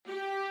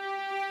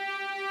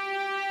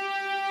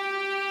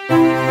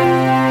Welcome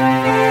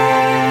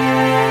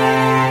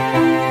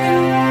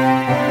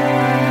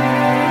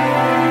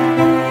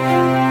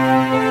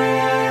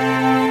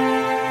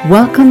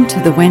to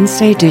the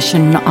Wednesday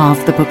edition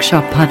of the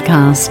Bookshop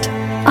Podcast.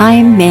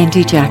 I'm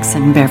Mandy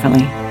Jackson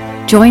Beverly.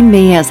 Join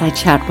me as I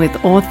chat with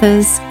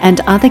authors and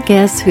other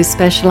guests who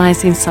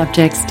specialize in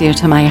subjects dear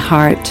to my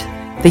heart,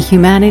 the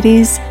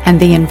humanities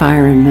and the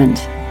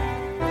environment.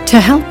 To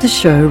help the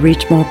show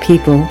reach more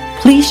people,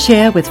 please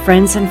share with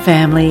friends and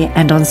family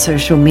and on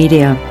social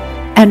media.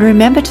 And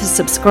remember to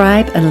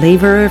subscribe and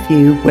leave a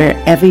review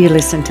wherever you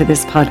listen to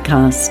this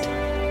podcast.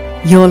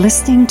 You're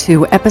listening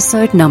to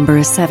episode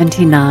number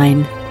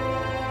 79.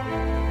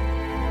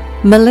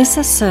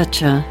 Melissa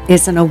Sercia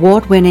is an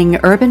award-winning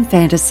urban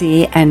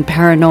fantasy and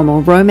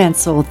paranormal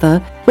romance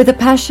author with a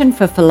passion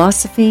for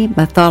philosophy,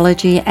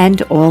 mythology,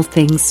 and all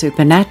things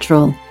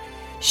supernatural.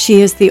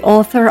 She is the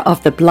author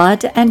of the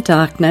Blood and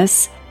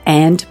Darkness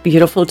and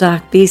Beautiful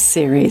Dark Beast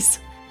series.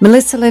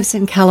 Melissa lives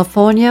in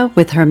California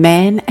with her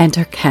man and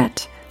her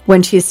cat.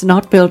 When she's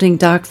not building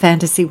dark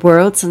fantasy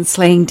worlds and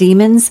slaying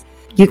demons,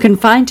 you can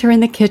find her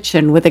in the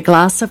kitchen with a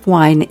glass of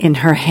wine in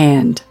her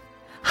hand.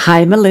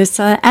 Hi,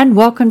 Melissa, and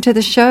welcome to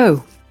the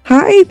show.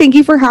 Hi, thank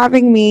you for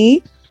having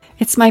me.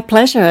 It's my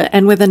pleasure,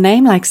 and with a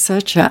name like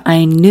Sercia,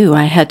 I knew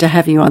I had to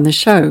have you on the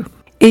show.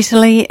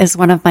 Italy is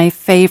one of my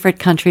favorite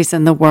countries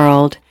in the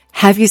world.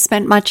 Have you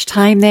spent much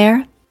time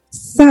there?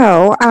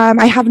 So,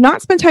 I have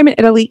not spent time in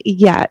Italy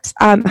yet.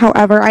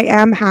 However, I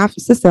am half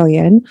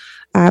Sicilian.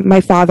 My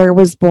father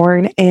was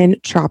born in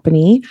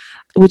Trapani,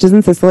 which is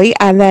in Sicily,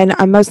 and then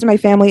most of my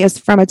family is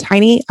from a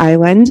tiny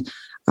island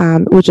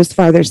which is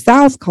farther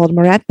south, called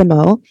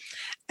Marettimo.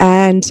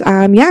 And so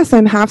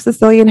I'm half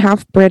Sicilian,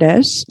 half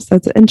British. So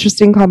it's an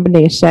interesting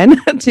combination,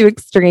 two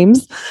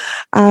extremes.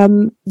 I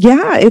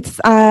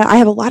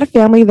have a lot of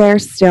family there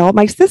still.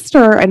 My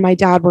sister and my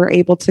dad were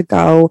able to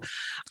go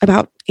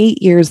about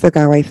 8 years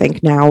ago, I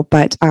think now,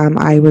 but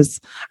I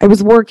was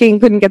working,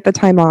 couldn't get the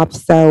time off.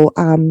 So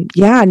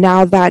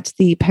now that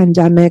the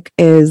pandemic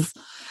is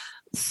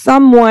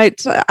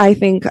somewhat, I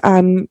think,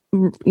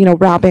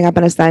 wrapping up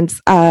in a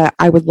sense,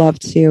 I would love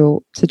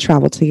to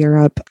travel to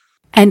Europe.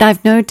 And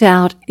I've no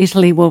doubt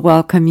Italy will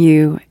welcome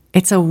you.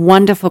 It's a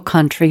wonderful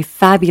country,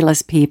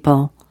 fabulous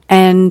people.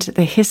 And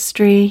the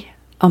history,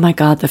 oh my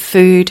God, the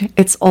food,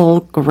 it's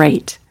all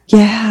great.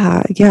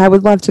 Yeah, I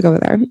would love to go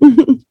there.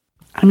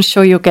 I'm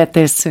sure you'll get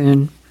there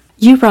soon.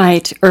 You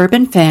write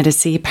urban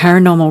fantasy,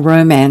 paranormal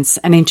romance,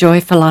 and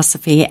enjoy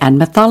philosophy and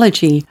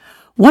mythology.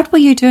 What were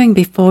you doing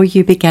before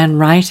you began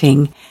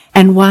writing,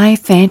 and why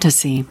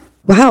fantasy?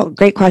 Wow,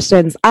 great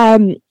questions.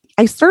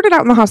 I started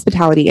out in the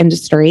hospitality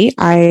industry.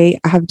 I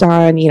have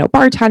done,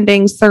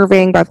 bartending,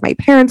 serving. Both my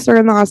parents are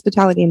in the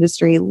hospitality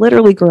industry,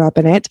 literally grew up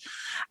in it.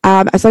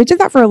 So I did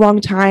that for a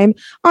long time,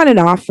 on and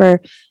off for a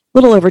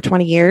little over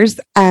 20 years.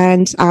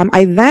 And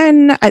I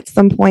then at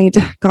some point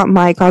got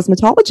my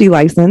cosmetology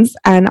license,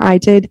 and I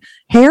did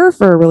hair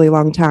for a really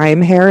long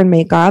time, hair and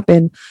makeup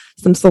in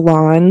some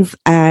salons,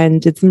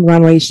 and did some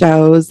runway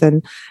shows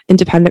and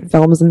independent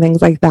films and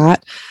things like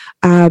that.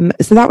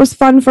 So that was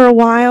fun for a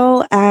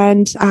while.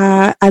 And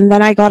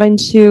then I got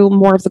into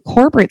more of the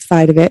corporate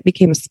side of it,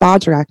 became a spa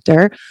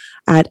director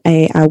at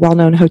a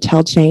well-known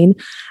hotel chain.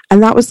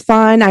 And that was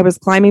fun. I was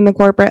climbing the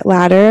corporate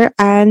ladder,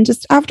 and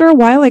just after a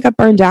while, I got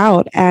burned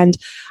out. And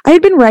I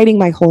had been writing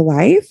my whole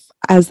life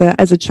as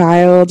a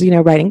child,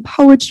 writing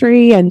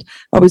poetry, and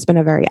always been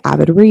a very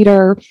avid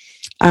reader.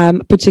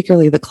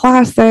 Particularly the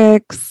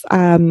classics.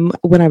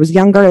 When I was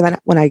younger, then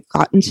when I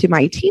got into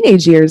my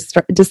teenage years,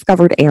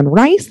 discovered Anne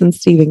Rice and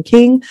Stephen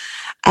King,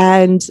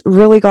 and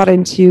really got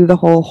into the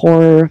whole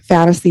horror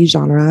fantasy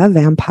genre,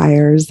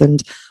 vampires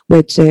and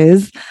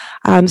witches.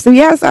 So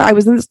I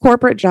was in this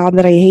corporate job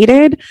that I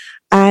hated,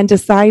 and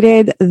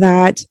decided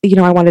that,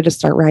 I wanted to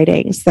start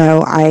writing.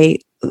 So I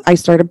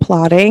started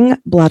plotting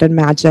Blood and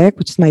Magic,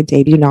 which is my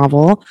debut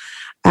novel.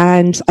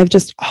 And I've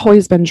just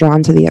always been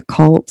drawn to the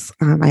occult.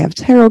 I have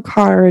tarot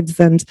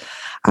cards, and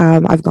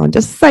I've gone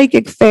to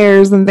psychic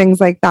fairs and things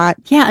like that.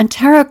 Yeah, and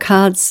tarot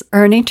cards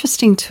are an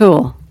interesting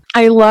tool.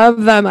 I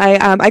love them.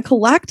 I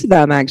collect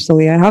them,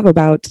 actually. I have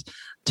about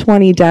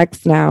 20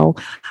 decks now.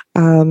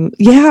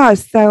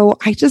 So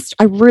I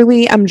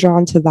really am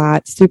drawn to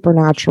that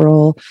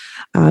supernatural,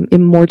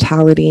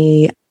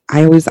 immortality.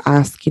 I always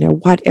ask,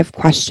 what if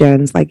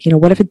questions, like,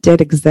 what if it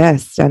did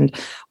exist and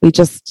we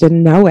just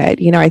didn't know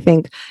it? I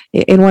think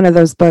in one of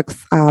those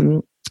books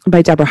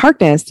by Deborah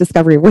Harkness,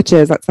 Discovery of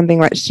Witches, that's something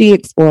that she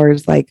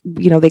explores, like,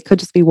 they could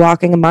just be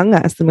walking among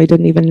us and we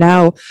didn't even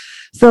know.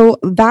 So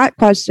that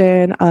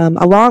question,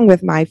 along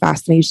with my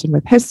fascination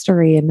with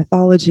history and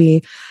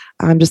mythology,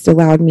 just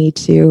allowed me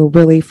to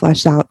really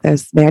flesh out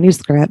this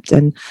manuscript.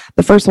 And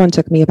the first one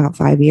took me about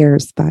 5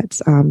 years, but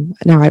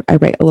now I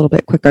write a little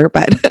bit quicker.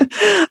 But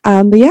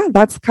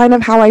that's kind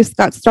of how I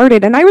got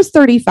started. And I was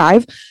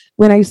 35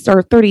 when I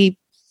started,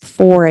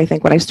 34, I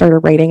think, when I started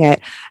writing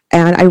it.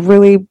 And I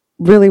really,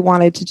 really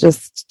wanted to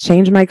just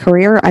change my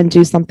career and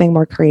do something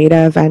more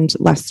creative and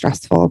less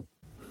stressful.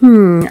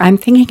 I'm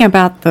thinking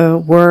about the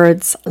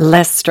words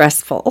less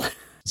stressful.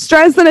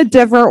 Stress in a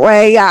different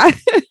way. Yeah.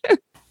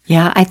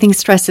 Yeah, I think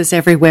stress is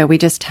everywhere. We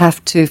just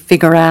have to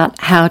figure out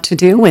how to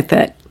deal with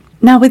it.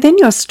 Now, within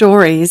your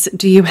stories,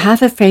 do you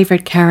have a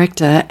favorite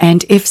character?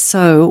 And if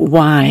so,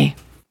 why?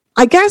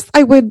 I guess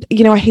I would,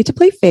 I hate to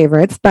play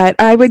favorites, but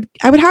I would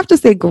have to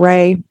say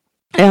Gray.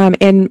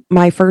 In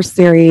my first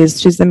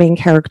series, she's the main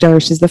character.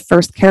 She's the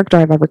first character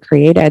I've ever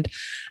created.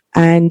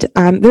 And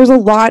there's a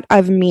lot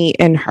of me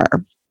in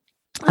her.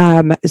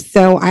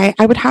 So I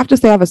would have to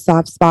say I have a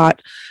soft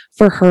spot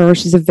for her.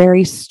 She's a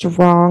very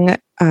strong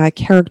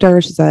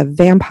character. She's a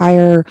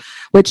vampire,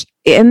 which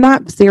in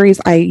that series,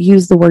 I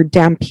use the word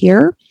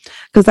dampier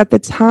because at the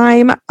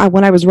time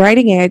when I was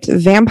writing it,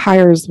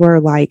 vampires were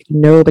like,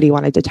 nobody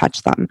wanted to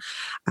touch them.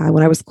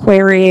 When I was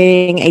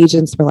querying,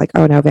 agents were like,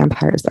 oh no,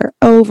 vampires are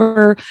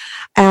over.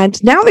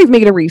 And now they've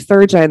made a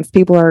resurgence.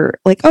 People are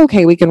like,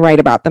 okay, we can write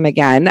about them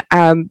again.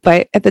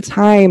 But at the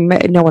time,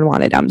 no one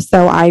wanted them.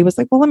 So I was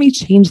like, well, let me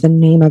change the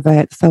name of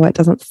it so it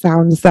doesn't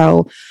sound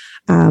so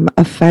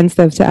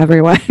offensive to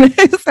everyone.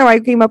 So I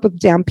came up with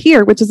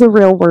Dampier, which is a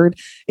real word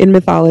in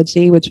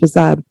mythology, which was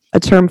a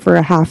term for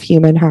a half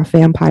human, half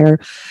vampire.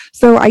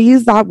 So I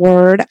used that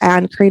word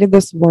and created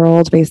this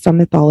world based on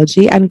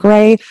mythology. And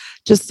Gray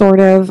just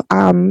sort of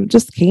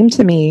just came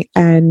to me,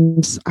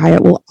 and I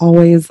will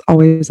always,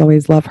 always,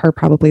 always love her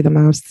probably the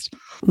most.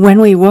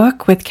 When we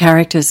work with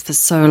characters for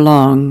so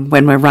long,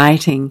 when we're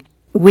writing,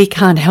 we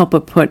can't help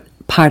but put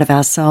part of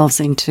ourselves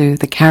into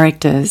the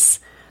characters.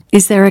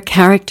 Is there a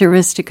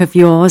characteristic of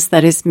yours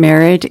that is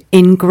mirrored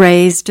in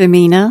Gray's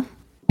demeanor?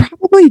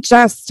 Probably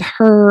just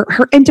her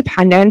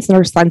independence and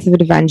her sense of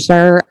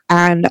adventure,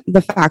 and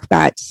the fact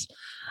that,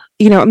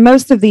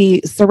 most of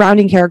the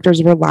surrounding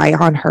characters rely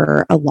on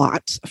her a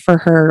lot for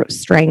her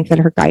strength and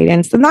her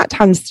guidance. And that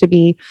tends to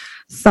be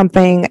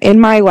something in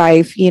my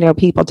life,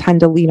 people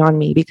tend to lean on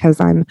me because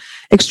I'm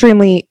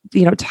extremely,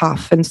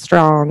 tough and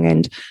strong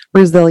and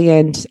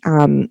resilient.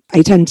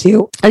 I tend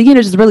to,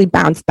 just really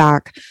bounce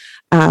back.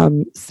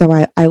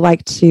 So I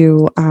like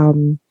to,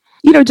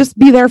 just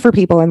be there for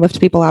people and lift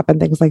people up and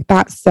things like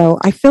that. So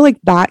I feel like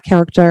that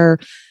character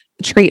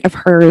trait of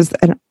hers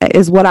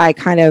is what I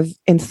kind of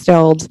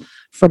instilled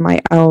from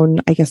my own,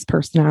 I guess,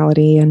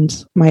 personality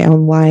and my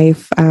own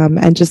life.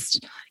 And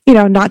just,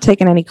 not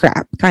taking any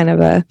crap, kind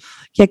of a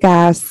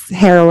kick-ass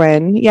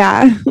heroine.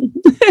 Yeah.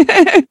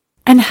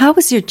 And how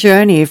was your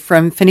journey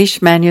from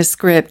finished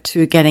manuscript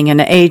to getting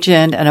an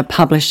agent and a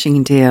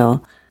publishing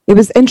deal? It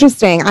was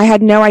interesting. I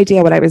had no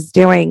idea what I was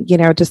doing,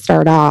 to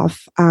start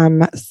off.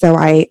 So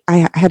I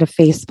had a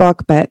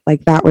Facebook, but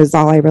like that was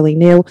all I really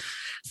knew.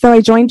 So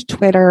I joined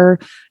Twitter.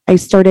 I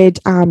started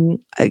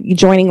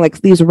joining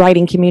like these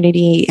writing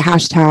community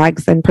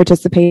hashtags and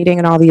participating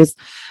in all these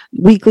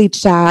weekly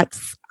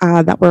chats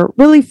that were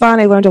really fun.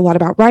 I learned a lot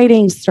about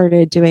writing,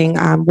 started doing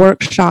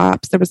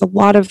workshops. There is a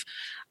lot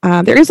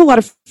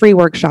of free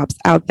workshops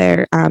out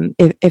there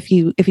if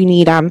you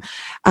need them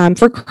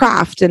for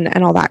craft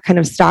and all that kind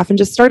of stuff, and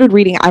just started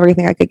reading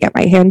everything I could get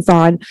my hands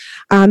on.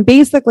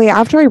 Basically,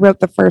 after I wrote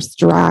the first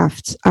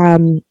draft,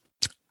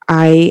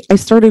 I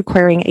started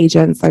querying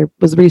agents. I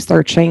was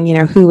researching,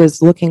 who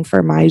was looking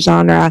for my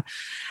genre.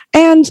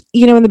 And,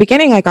 in the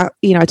beginning, I got,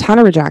 a ton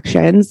of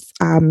rejections.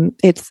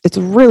 It's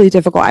really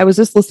difficult. I was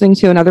just listening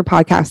to another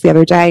podcast the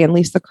other day, and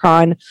Lisa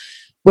Cron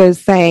was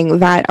saying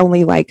that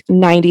only like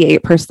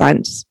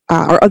 98%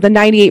 or the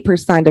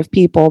 98% of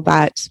people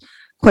that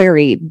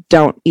query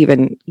don't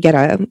even get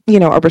a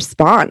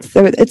response.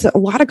 So it's a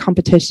lot of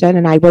competition,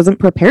 and I wasn't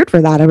prepared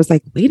for that. I was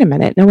like, wait a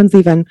minute, no one's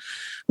even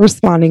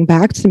responding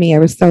back to me. I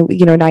was so,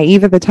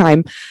 naive at the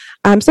time.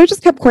 So I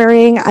just kept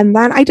querying, and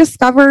then I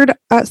discovered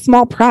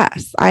Small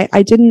Press. I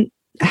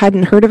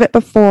hadn't heard of it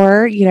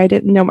before. I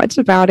didn't know much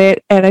about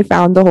it, and I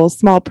found the whole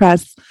Small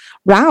Press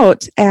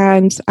route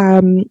and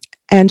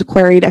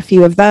queried a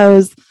few of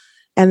those,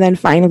 and then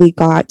finally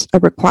got a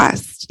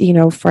request,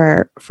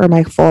 for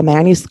my full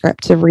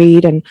manuscript to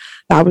read, and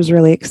that was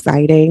really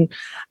exciting.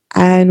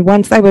 And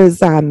once I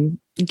was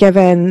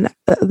given,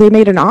 they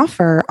made an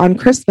offer on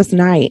Christmas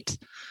night.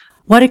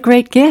 What a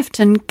great gift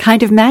and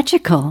kind of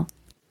magical.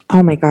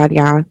 Oh my God,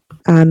 yeah.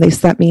 They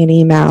sent me an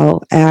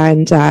email,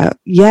 and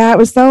it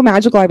was so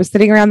magical. I was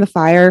sitting around the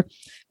fire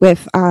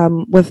with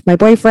my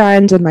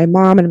boyfriend and my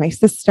mom and my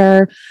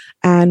sister,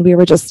 and we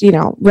were just,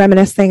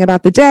 reminiscing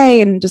about the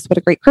day and just what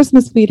a great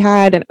Christmas we'd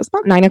had. And it was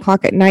about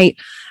 9:00 at night,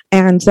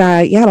 and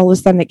all of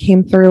a sudden it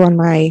came through in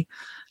my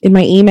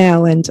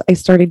email, and I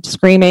started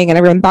screaming, and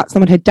everyone thought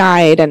someone had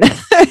died, and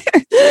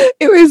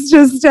it was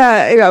just,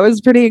 it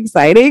was pretty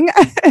exciting.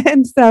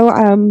 And so,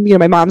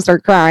 my mom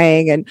started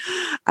crying, and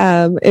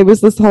it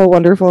was this whole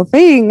wonderful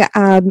thing.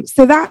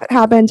 So that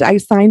happened. I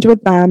signed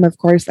with them. Of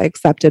course, I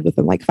accepted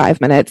within like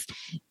 5 minutes.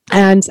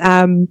 And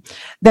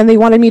then they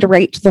wanted me to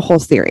write the whole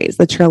series,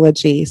 the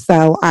trilogy.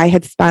 So I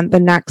had spent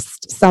the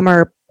next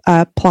summer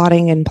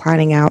plotting and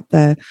planning out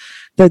the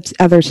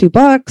other two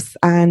books,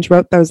 and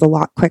wrote those a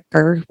lot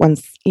quicker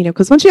once,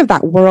 because once you have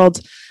that world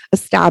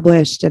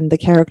established and the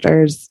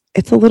characters,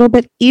 it's a little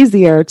bit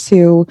easier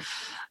to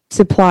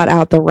to plot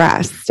out the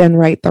rest and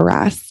write the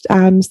rest.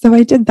 So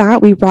I did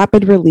that. We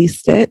rapid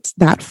released it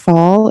that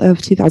fall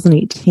of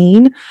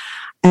 2018.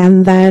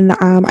 And then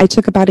I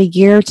took about a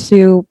year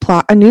to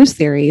plot a new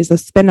series, a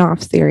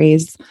spin-off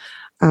series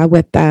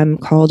with them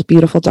called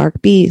Beautiful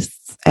Dark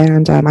Beasts.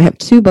 And I have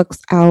 2 books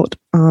out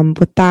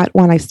with that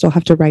one. I still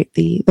have to write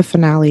the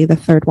finale, the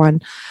third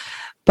one.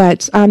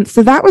 But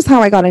so that was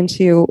how I got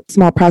into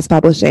small press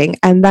publishing.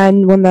 And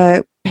then when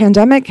the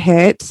pandemic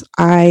hit,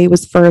 I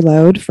was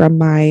furloughed from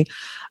my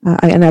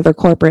another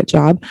corporate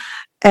job,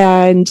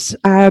 and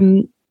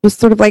was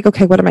sort of like,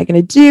 okay, what am I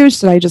going to do?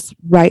 Should I just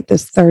write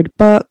this third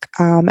book?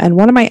 And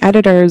one of my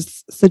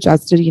editors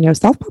suggested,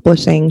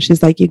 self-publishing.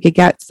 She's like, you could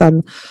get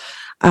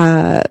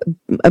a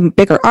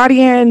bigger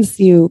audience,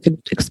 you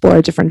could explore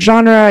a different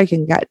genre, you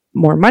can get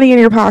more money in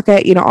your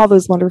pocket, all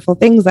those wonderful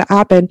things that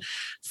happen.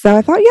 So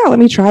I thought, yeah, let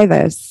me try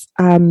this.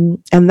 And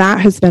that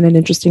has been an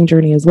interesting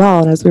journey as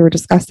well. And as we were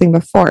discussing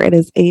before, it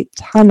is a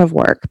ton of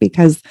work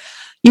because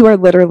you are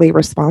literally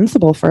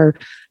responsible for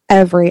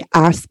every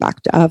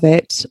aspect of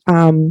it.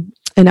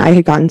 And I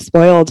had gotten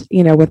spoiled,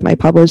 with my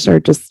publisher.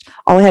 Just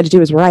all I had to do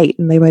was write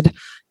and they would,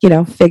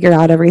 figure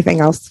out everything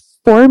else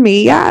for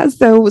me. Yeah.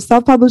 So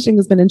self-publishing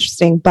has been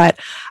interesting, but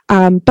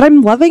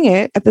I'm loving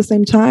it at the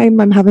same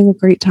time. I'm having a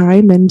great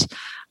time, and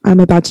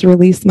I'm about to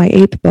release my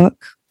 8th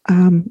book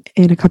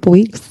in a couple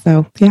weeks.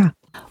 So yeah.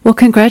 Well,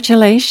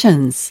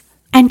 congratulations.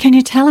 And can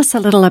you tell us a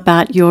little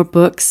about your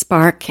book,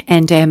 Spark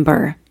and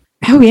Ember?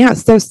 Oh yeah.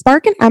 So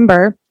Spark and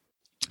Ember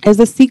is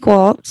a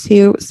sequel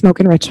to Smoke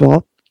and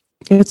Ritual.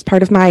 It's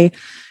part of my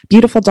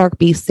Beautiful Dark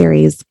Beast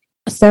series.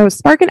 So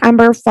Spark and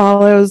Ember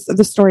follows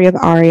the story of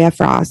Arya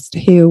Frost,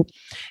 who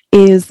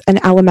is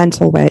an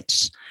elemental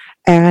witch,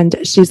 and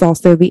she's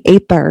also the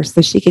Aether,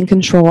 so she can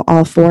control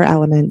all 4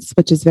 elements,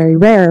 which is very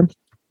rare.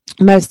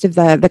 Most of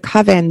the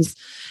covens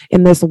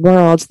in this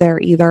world,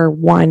 they're either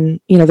one,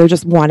 they're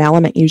just one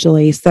element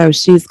usually. So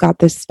she's got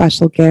this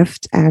special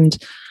gift, and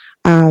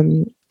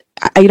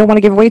I don't want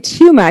to give away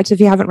too much if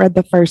you haven't read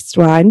the first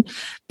one,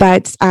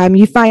 but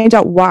you find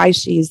out why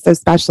she's so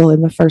special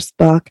in the first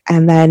book,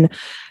 and then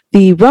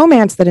the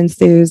romance that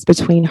ensues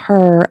between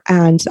her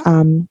and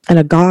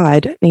a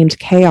god named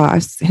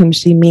Chaos, whom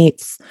she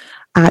meets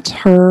at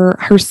her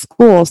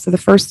school. So the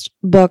first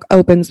book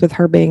opens with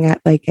her being at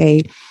like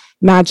a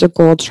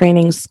magical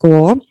training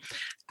school,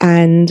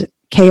 and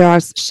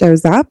Chaos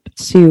shows up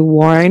to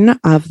warn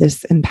of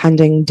this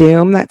impending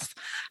doom that's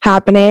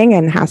happening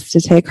and has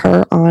to take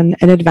her on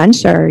an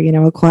adventure,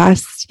 a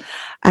quest.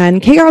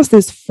 And Chaos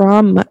is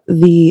from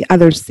the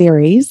other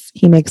series.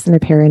 He makes an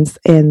appearance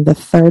in the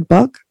 3rd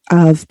book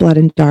of Blood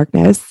and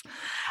Darkness.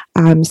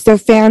 So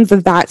fans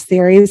of that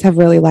series have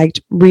really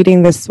liked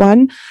reading this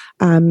one.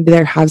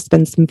 There has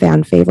been some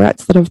fan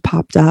favorites that have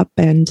popped up,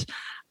 and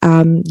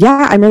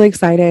yeah, I'm really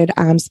excited.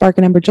 Spark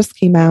and Ember just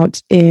came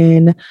out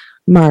in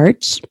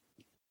March,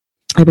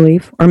 I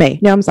believe, or May.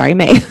 No, I'm sorry,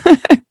 May.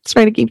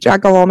 Trying to keep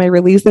track of all my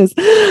releases.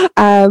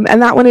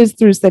 And that one is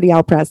through City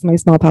Owl Press, my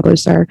small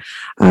publisher.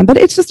 But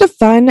it's just a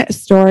fun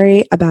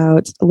story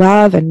about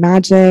love and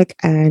magic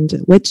and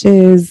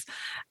witches.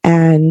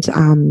 And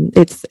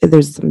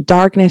there's some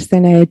darkness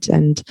in it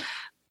and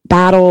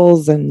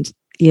battles and,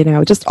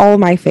 just all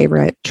my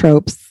favorite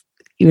tropes,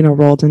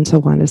 rolled into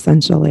one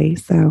essentially.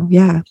 So,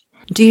 yeah.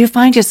 Do you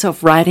find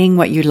yourself writing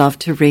what you love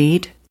to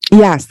read?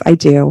 Yes, I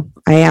do.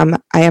 I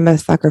am a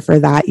sucker for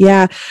that.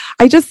 Yeah.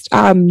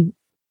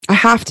 I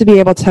have to be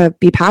able to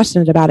be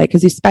passionate about it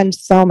because you spend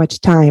so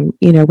much time,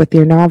 with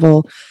your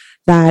novel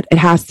that it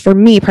has, for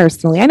me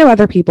personally, I know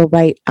other people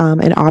write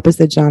in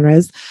opposite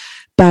genres,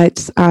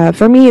 but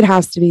for me, it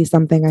has to be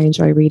something I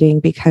enjoy reading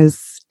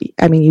because,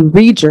 you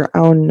read your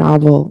own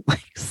novel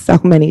like so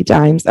many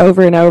times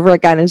over and over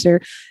again as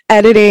you're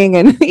editing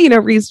and,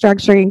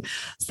 restructuring.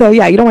 So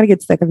yeah, you don't want to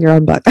get sick of your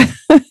own book.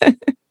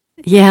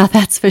 Yeah,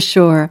 that's for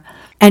sure.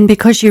 And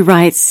because you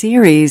write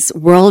series,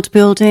 world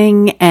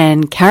building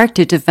and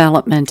character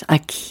development are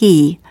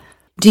key.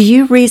 Do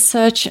you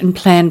research and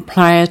plan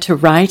prior to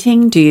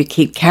writing? Do you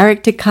keep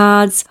character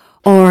cards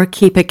or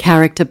keep a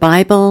character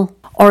Bible?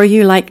 Or are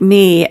you like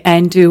me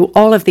and do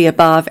all of the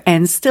above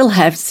and still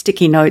have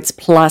sticky notes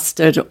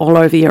plastered all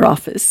over your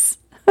office?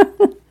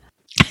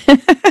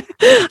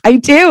 I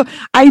do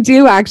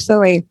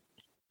actually.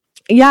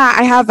 Yeah,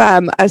 I have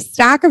a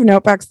stack of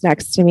notebooks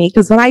next to me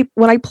because when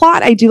I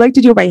plot, I do like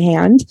to do it by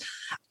hand.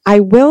 I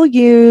will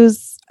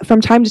use,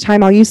 from time to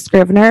time, I'll use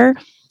Scrivener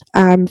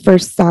for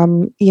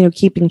some,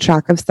 keeping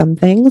track of some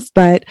things.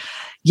 But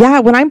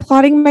yeah, when I'm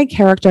plotting my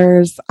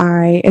characters,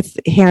 it's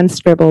hand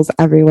scribbles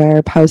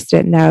everywhere,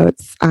 Post-it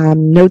notes,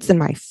 notes in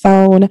my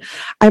phone.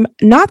 I'm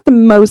not the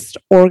most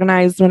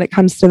organized when it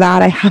comes to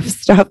that. I have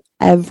stuff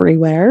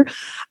everywhere.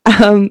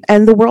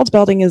 And the world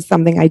building is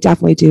something I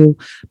definitely do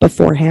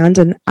beforehand.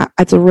 And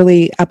it's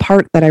a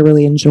part that I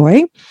really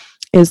enjoy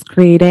is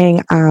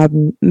creating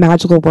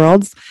magical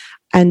worlds.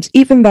 And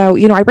even though,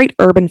 I write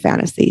urban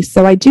fantasy,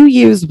 so I do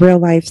use real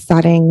life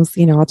settings,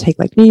 I'll take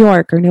like New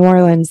York or New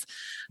Orleans,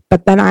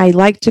 but then I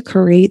like to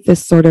create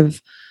this sort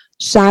of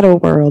shadow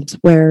world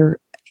where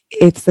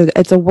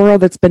it's a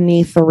world that's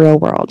beneath the real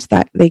world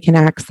that they can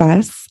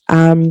access.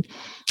 And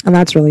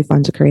that's really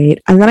fun to create.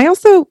 And then I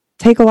also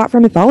take a lot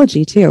from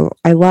mythology too.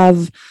 I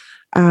love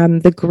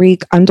the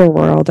Greek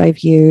underworld I've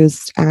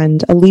used,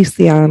 and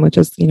Elysium, which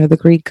is, the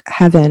Greek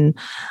heaven.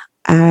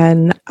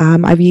 And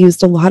I've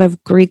used a lot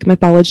of Greek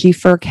mythology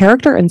for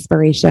character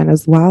inspiration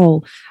as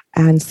well,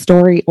 and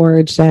story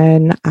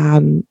origin.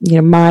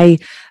 My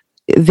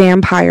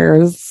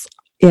vampires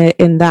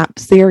in that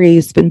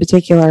series in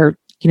particular,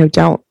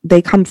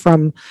 they come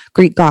from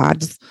Greek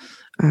gods.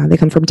 They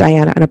come from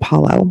Diana and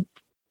Apollo.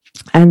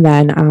 And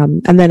then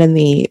in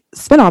the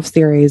spin-off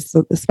series,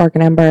 the Spark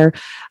and Ember,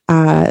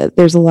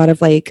 there's a lot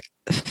of like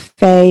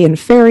fae and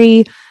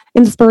fairy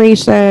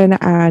inspiration,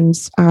 and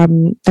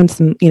some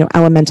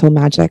elemental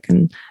magic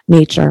and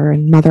nature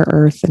and Mother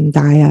Earth and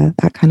Gaia,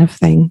 that kind of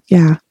thing.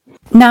 Yeah.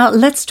 Now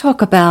let's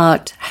talk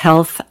about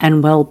health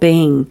and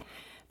well-being,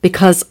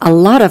 because a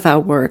lot of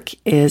our work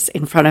is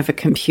in front of a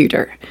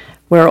computer.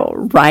 We're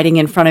writing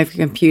in front of a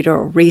computer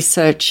or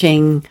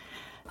researching.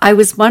 I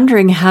was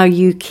wondering how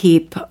you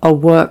keep a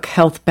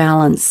work-health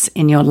balance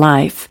in your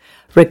life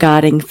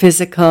regarding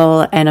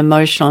physical and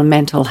emotional and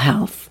mental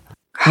health.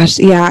 Gosh,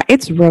 yeah,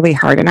 it's really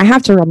hard. And I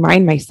have to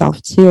remind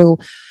myself too,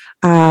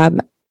 I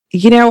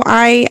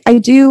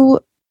do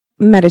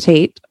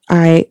meditate.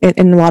 And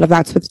a lot of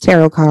that's with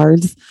tarot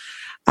cards.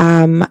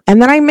 And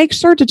then I make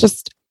sure to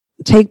just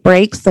take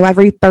breaks. So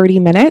every 30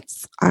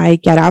 minutes, I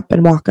get up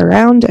and walk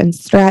around and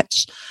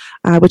stretch,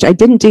 which I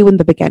didn't do in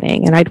the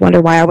beginning. And I'd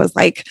wonder why I was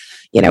like,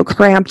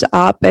 cramped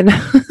up and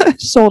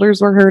shoulders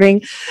were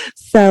hurting.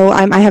 So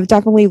I have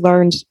definitely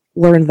learned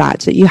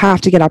that you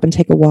have to get up and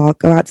take a walk,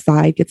 go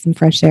outside, get some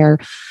fresh air,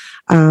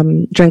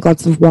 drink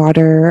lots of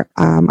water.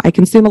 I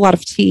consume a lot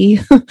of tea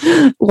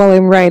while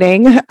I'm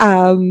writing.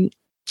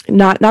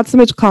 Not so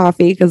much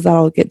coffee because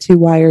that'll get too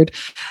wired.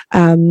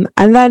 And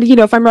then,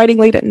 if I'm writing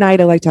late at night,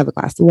 I like to have a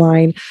glass of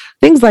wine,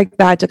 things like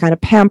that to kind of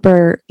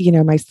pamper,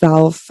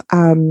 myself.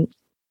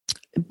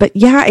 But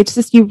yeah, it's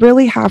just, you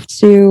also have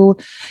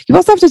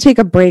to take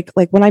a break.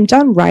 Like when I'm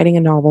done writing a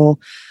novel,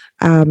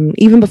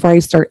 even before I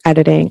start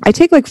editing, I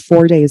take like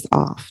 4 days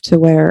off to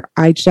where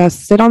I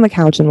just sit on the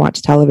couch and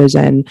watch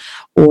television,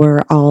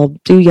 or I'll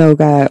do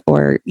yoga,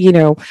 or,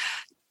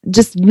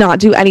 just not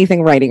do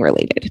anything writing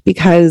related,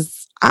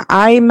 because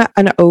I'm like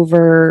a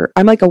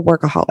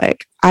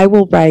workaholic. I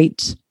will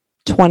write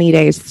 20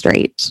 days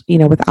straight,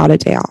 without a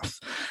day off,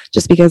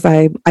 just because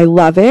I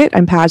love it.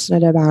 I'm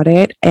passionate about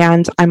it.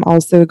 And I'm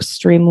also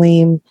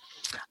extremely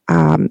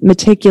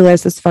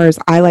meticulous as far as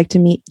I like to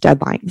meet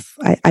deadlines.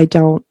 I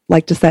don't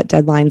like to set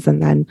deadlines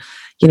and then,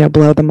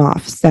 blow them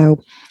off.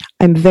 So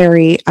I'm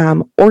very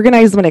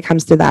organized when it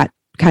comes to that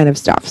kind of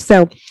stuff.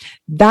 So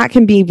that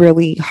can be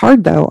really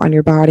hard though on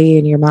your body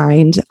and your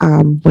mind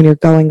when you're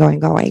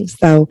going.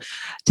 So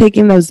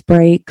taking those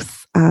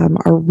breaks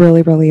are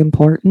really, really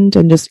important,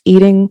 and just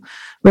eating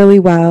really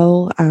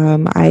well.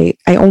 I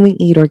only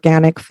eat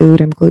organic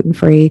food. I'm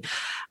gluten-free,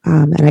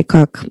 and I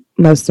cook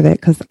most of it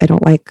because I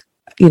don't like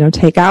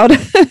takeout.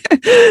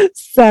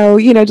 So,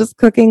 just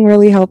cooking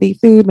really healthy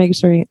food, make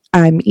sure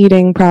I'm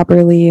eating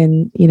properly,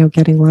 and,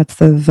 getting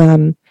lots of,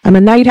 I'm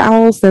a night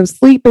owl, so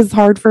sleep is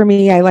hard for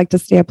me. I like to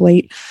stay up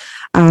late.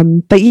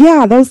 But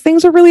yeah, those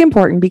things are really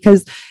important,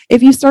 because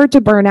if you start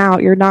to burn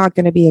out, you're not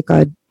going to be a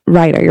good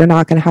writer. You're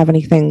not going to have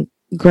anything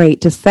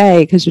great to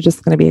say, because you're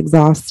just going to be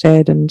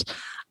exhausted, and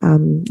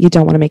you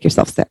don't want to make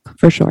yourself sick,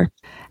 for sure.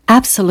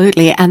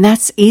 Absolutely. And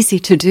that's easy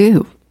to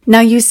do.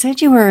 Now, you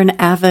said you were an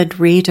avid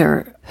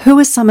reader. Who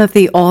are some of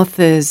the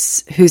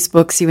authors whose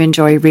books you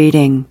enjoy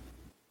reading?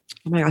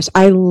 Oh my gosh,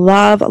 I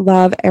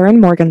love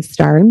Erin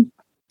Morgenstern.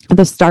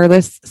 The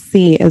Starless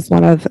Sea is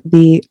one of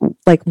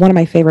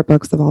my favorite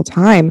books of all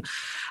time.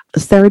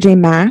 Sarah J.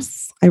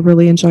 Maas, I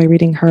really enjoy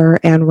reading her.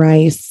 Anne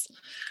Rice.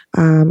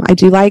 I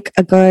do like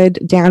a good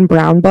Dan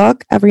Brown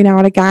book every now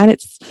and again.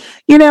 It's,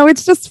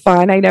 it's just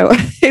fun. I know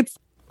it's.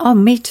 Oh,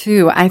 me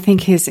too. I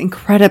think he's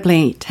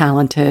incredibly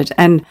talented,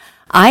 and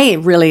I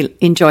really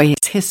enjoy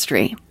his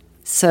history.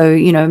 So,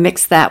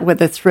 mix that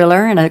with a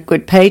thriller and a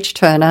good page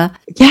turner.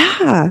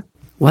 Yeah.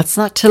 What's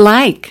not to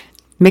like?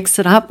 Mix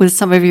it up with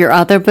some of your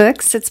other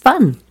books. It's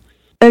fun.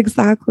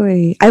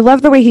 Exactly. I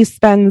love the way he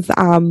spins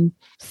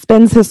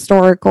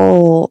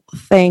historical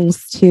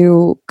things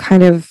to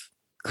kind of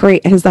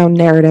create his own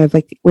narrative,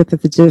 like with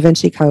the Da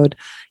Vinci Code.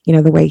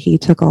 The way he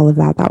took all of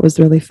that. That was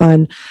really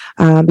fun.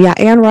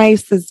 Anne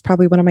Rice is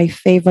probably one of my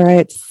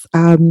favorites.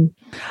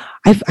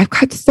 I've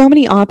got so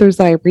many authors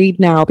that I read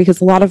now,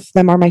 because a lot of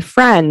them are my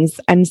friends.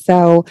 And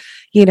so,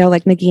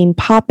 like Nagin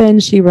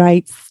Poppin, she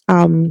writes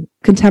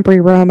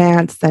contemporary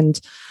romance, and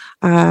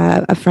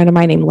a friend of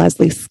mine named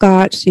Leslie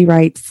Scott, she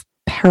writes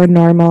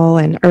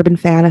paranormal and urban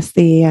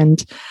fantasy.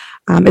 And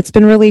it's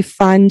been really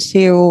fun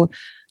to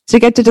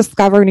get to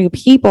discover new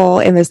people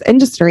in this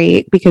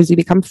industry, because you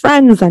become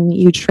friends and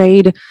you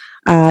trade,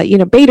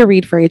 beta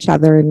read for each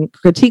other and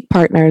critique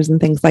partners and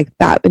things like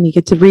that. And you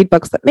get to read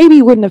books that maybe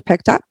you wouldn't have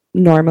picked up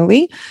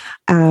normally.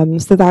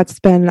 So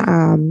that's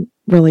been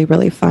really,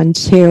 really fun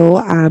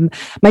too.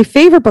 My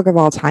favorite book of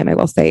all time, I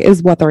will say,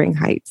 is Wuthering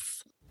Heights.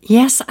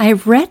 Yes, I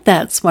read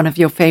that's one of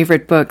your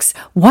favorite books.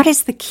 What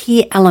is the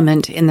key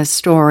element in the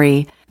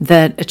story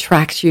that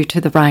attracts you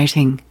to the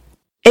writing?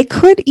 It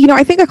could,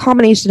 I think a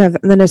combination of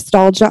the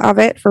nostalgia of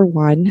it, for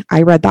one.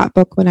 I read that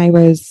book when I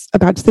was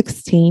about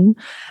 16,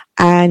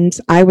 and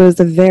I was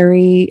a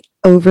very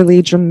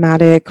overly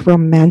dramatic,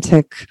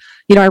 romantic,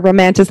 I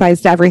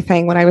romanticized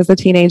everything when I was a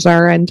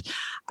teenager. And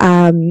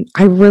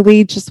I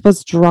really just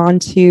was drawn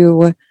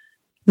to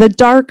the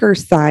darker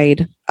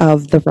side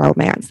of the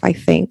romance, I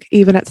think,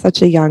 even at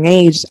such a young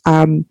age.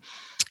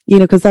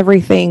 Because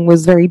everything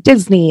was very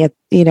Disney at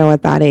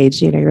that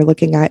age. You're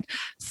looking at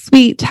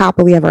sweet,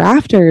 happily ever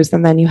afters,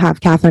 and then you have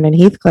Catherine and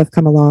Heathcliff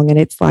come along, and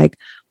it's like,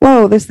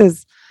 whoa, this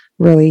is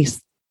really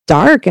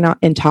dark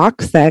and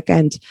toxic.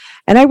 And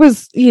I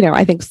was,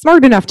 I think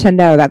smart enough to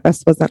know that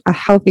this wasn't a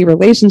healthy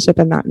relationship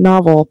in that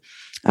novel,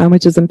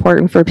 which is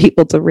important for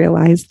people to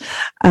realize.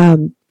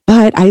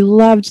 But I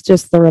loved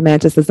just the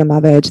romanticism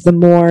of it, the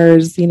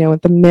moors,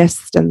 with the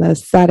mist and the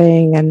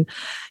setting. And,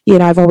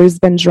 I've always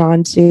been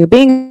drawn to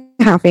being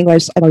half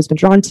English. I've always been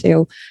drawn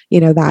to,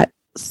 that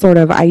sort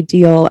of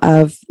ideal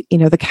of,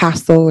 the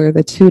castle or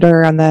the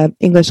Tudor on the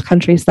English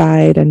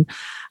countryside. And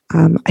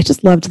I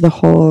just loved the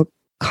whole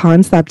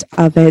concept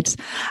of it.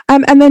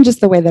 And then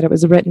just the way that it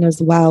was written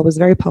as well was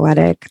very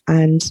poetic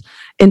and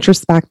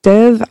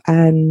introspective.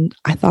 And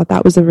I thought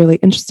that was a really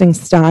interesting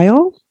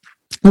style.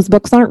 Those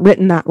books aren't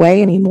written that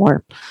way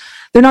anymore.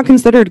 They're not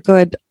considered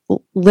good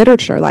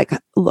literature. Like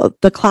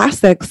the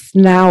classics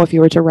now, if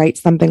you were to write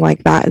something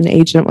like that, an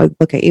agent would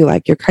look at you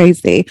like you're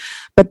crazy.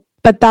 But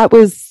that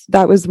was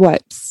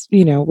what,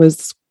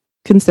 was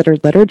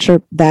considered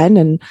literature then.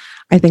 And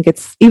I think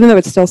even though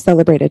it's still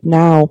celebrated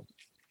now,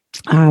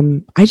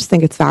 I just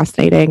think it's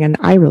fascinating, and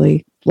I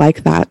really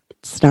like that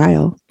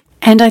style.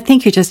 And I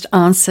think you just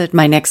answered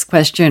my next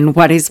question.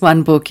 What is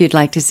one book you'd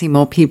like to see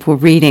more people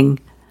reading?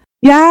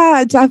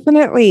 Yeah,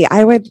 definitely.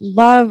 I would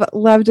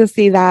love to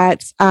see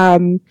that.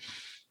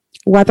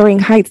 Wuthering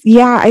Heights.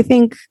 Yeah, I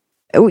think,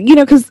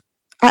 because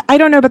I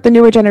don't know about the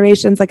newer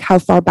generations, like how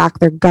far back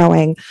they're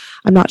going.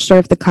 I'm not sure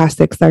if the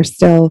classics are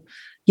still,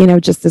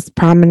 just as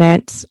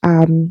prominent.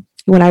 When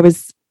I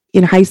was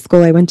in high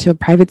school, I went to a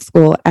private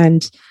school,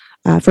 and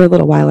for a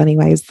little while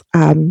anyways,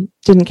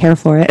 didn't care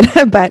for it.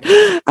 But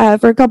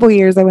for a couple of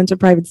years, I went to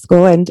private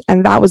school, and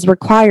that was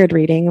required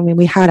reading. I mean,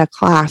 we had a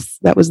class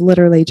that was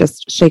literally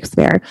just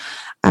Shakespeare,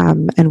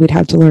 and we'd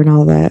have to learn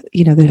all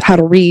how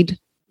to read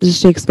the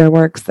Shakespeare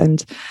works.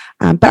 And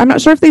but I'm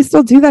not sure if they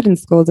still do that in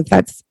schools, if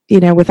that's,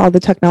 with all the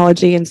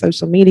technology and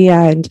social media.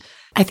 And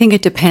I think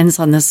it depends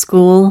on the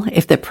school,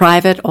 if they're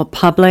private or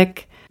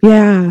public.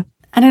 Yeah.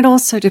 And it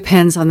also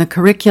depends on the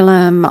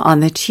curriculum, on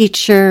the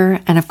teacher.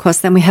 And of course,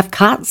 then we have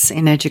cuts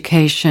in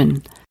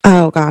education.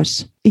 Oh,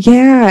 gosh.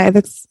 Yeah,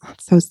 that's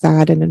so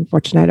sad and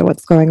unfortunate at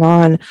what's going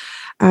on.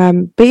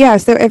 But yeah,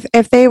 so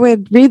if they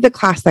would read the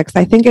classics,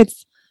 I think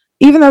it's,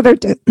 even though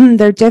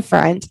they're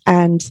different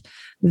and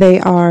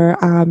they are,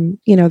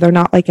 they're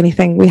not like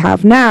anything we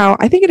have now,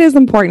 I think it is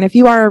important if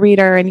you are a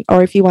reader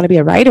or if you want to be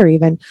a writer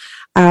even,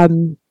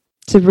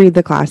 to read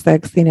the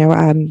classics.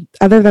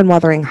 Other than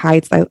Wuthering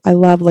Heights, I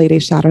love Lady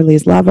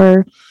Chatterley's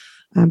Lover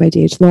by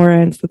D.H.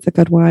 Lawrence. That's a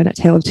good one. A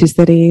Tale of Two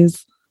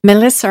Cities.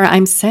 Melissa,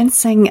 I'm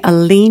sensing a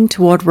lean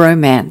toward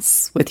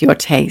romance with your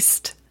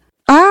taste.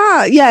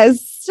 Ah,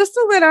 yes, just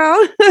a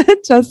little,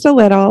 just a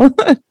little.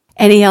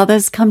 Any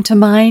others come to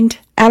mind?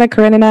 Anna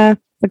Karenina,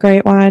 the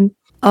great one.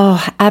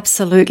 Oh,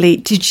 absolutely.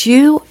 Did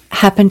you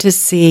happen to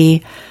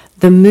see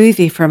the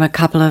movie from a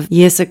couple of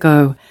years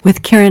ago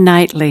with Keira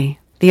Knightley?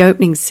 The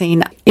opening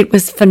scene, it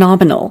was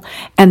phenomenal.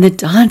 And the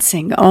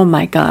dancing, oh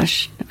my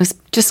gosh, it was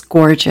just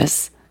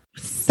gorgeous.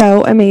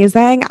 So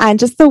amazing. And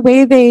just the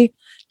way they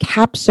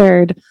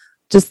captured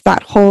just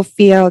that whole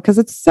feel, because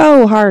it's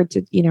so hard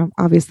to,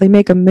 obviously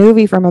make a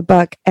movie from a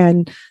book,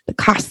 and the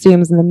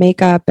costumes and the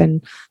makeup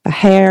and the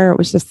hair,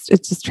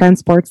 it just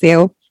transports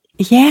you.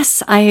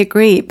 Yes, I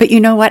agree. But you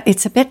know what?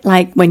 It's a bit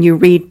like when you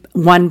read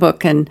one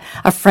book and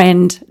a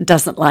friend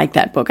doesn't like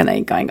that book and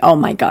they're going, oh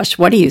my gosh,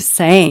 what are you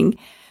saying?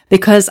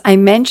 Because I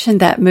mentioned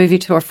that movie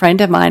to a friend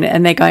of mine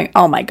and they're going,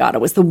 oh my God,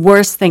 it was the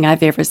worst thing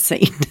I've ever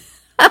seen.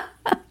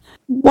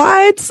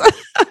 What?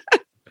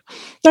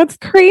 That's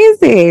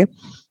crazy.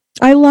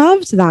 I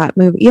loved that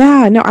movie.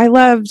 Yeah, no, I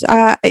loved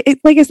it.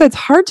 Like I said, it's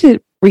hard to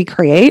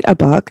recreate a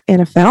book in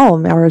a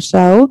film or a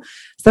show.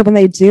 So when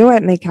they do it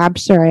and they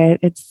capture it,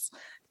 it's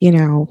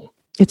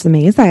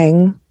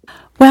amazing.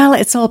 Well,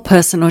 it's all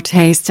personal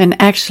taste, and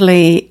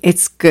actually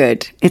it's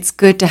good. It's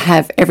good to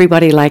have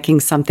everybody liking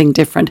something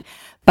different.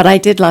 But I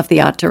did love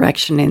the art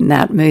direction in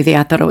that movie.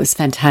 I thought it was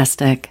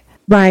fantastic.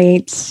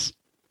 Right.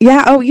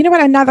 Yeah. Oh, you know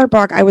what? Another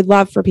book I would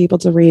love for people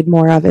to read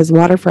more of is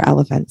Water for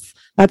Elephants.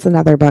 That's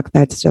another book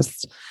that's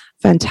just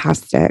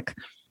fantastic.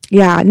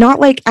 Yeah. Not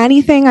like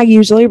anything I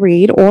usually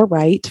read or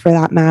write for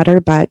that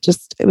matter, but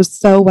just it was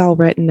so well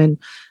written and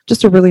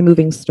just a really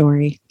moving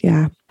story.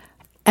 Yeah.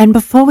 And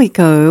before we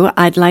go,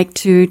 I'd like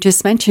to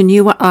just mention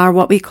you are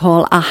what we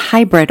call a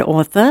hybrid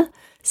author,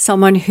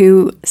 someone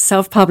who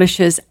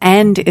self-publishes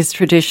and is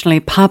traditionally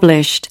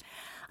published.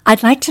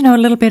 I'd like to know a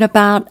little bit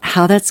about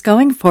how that's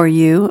going for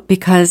you,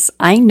 because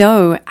I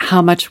know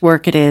how much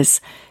work it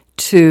is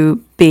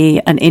to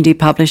be an indie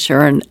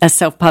publisher and a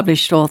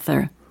self-published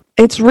author.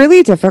 It's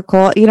really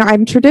difficult.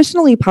 I'm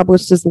traditionally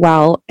published as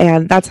well,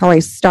 and that's how I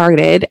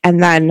started.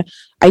 And then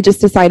I just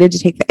decided to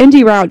take the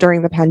indie route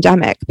during the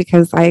pandemic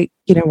because I,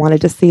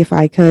 wanted to see if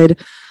I could,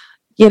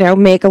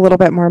 make a little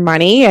bit more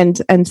money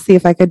and see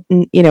if I could,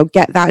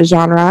 get that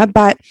genre.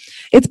 But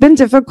it's been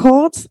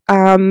difficult.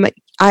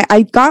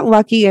 I got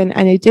lucky and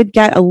I did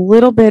get a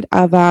little bit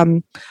of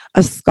a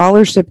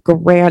scholarship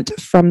grant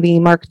from the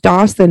Mark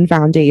Dawson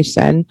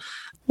Foundation.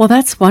 Well,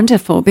 that's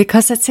wonderful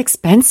because it's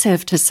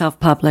expensive to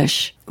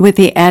self-publish with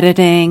the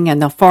editing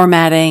and the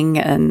formatting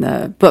and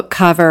the book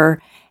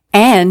cover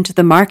and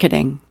the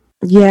marketing.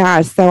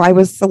 Yeah, so I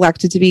was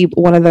selected to be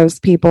one of those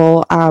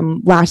people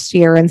last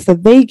year. And so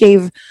they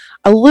gave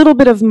a little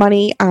bit of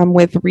money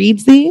with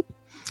Readsy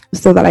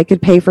so that I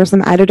could pay for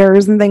some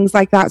editors and things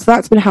like that. So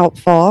that's been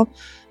helpful.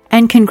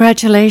 And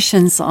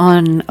congratulations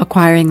on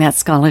acquiring that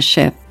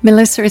scholarship.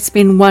 Melissa, it's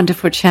been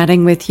wonderful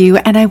chatting with you,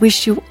 and I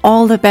wish you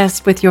all the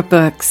best with your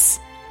books.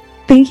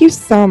 Thank you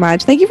so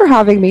much. Thank you for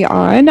having me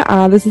on.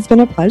 This has been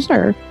a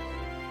pleasure.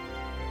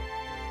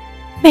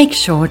 Make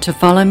sure to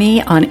follow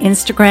me on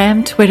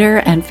Instagram, Twitter,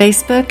 and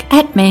Facebook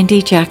at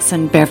Mandy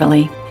Jackson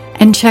Beverly.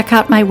 And check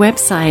out my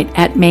website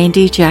at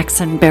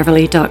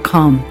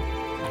mandyjacksonbeverly.com.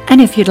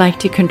 And if you'd like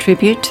to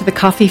contribute to the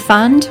Coffee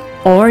Fund,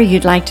 or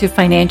you'd like to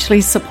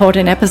financially support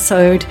an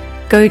episode,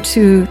 go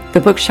to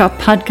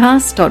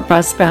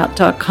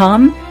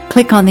thebookshoppodcast.buzzsprout.com,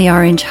 click on the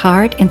orange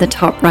heart in the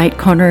top right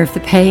corner of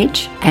the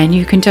page, and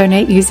you can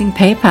donate using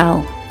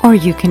PayPal. Or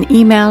you can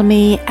email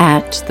me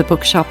at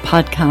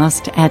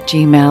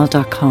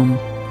thebookshoppodcast@gmail.com.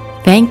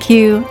 Thank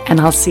you, and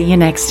I'll see you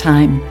next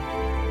time.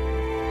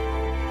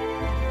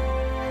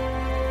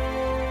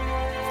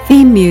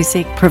 Theme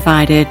music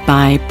provided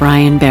by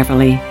Brian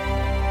Beverly.